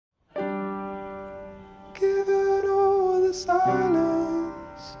Given all the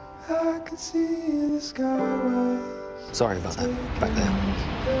silence, I could see the sky was. Sorry about that, back there.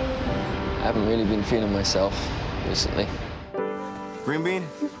 I haven't really been feeling myself recently. Green Bean,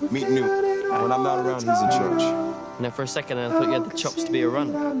 meet Newt. When I'm not around, he's in charge. You know, for a second I thought you had the chops to be a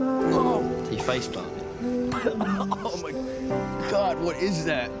runner. Oh. To your face plant. Oh my God, what is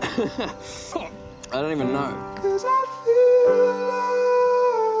that? I don't even know.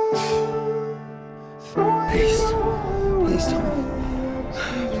 Please, Please don't.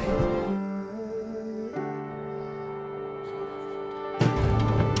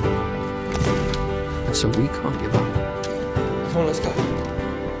 So we can't give up. Come on, let's go.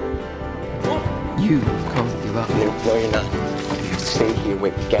 You can't give up. No, you're not. You stay here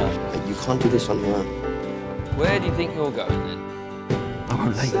with Gav. You can't do this on your own. Where do you think you're going then? I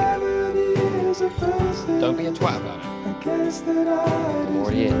won't let you. Don't be a twat about it. I'm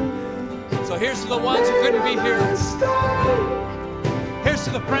already in. So here's to the ones who couldn't be here. Here's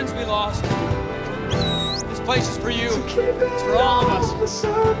to the friends we lost. This place is for you. It's for all of us.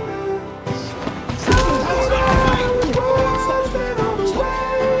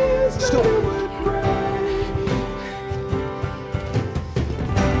 Stop.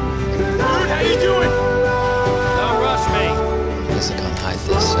 How you doing? Don't rush me. I guess I can't hide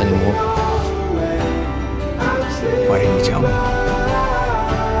this anymore. Why didn't you tell me? I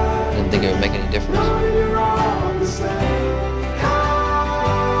didn't think it would make any difference.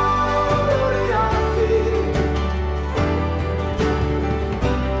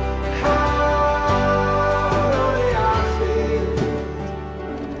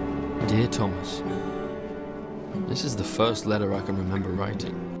 Dear Thomas, this is the first letter I can remember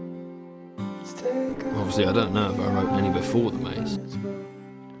writing. Obviously, I don't know if I wrote any before the maze.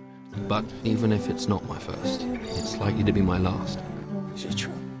 But even if it's not my first, it's likely to be my last. Is it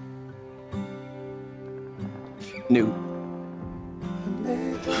true? Newt.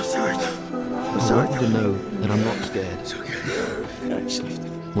 I'm sorry. I'm I sorry. want you to know that I'm not scared. It's okay. I'm safe.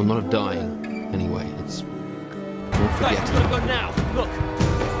 Well, not of dying, anyway. It's more Guys, forgetting. let's go now. Look.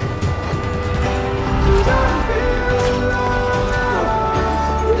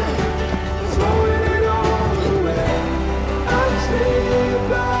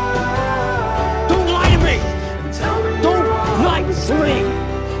 Don't lie to me! Don't lie to me!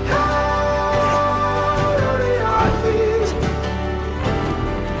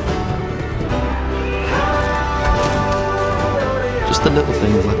 Just the little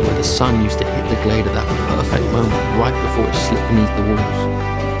things like where the sun used to hit the glade at that perfect moment, right before it slipped beneath the walls.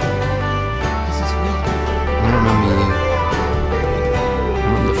 I remember you. I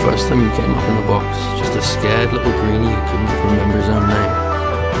remember the first time you came up in the box, just a scared little greenie who couldn't remember his own name.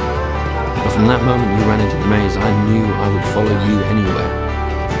 But from that moment you ran into the maze, I knew I would follow you anywhere.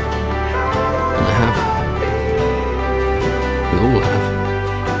 And I have. We all have.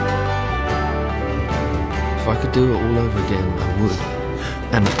 If I could do it all over again, I would.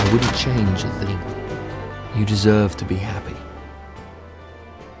 And I wouldn't change a thing. You deserve to be happy.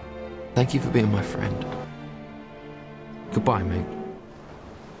 Thank you for being my friend. Goodbye, mate.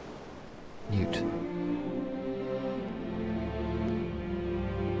 Newt.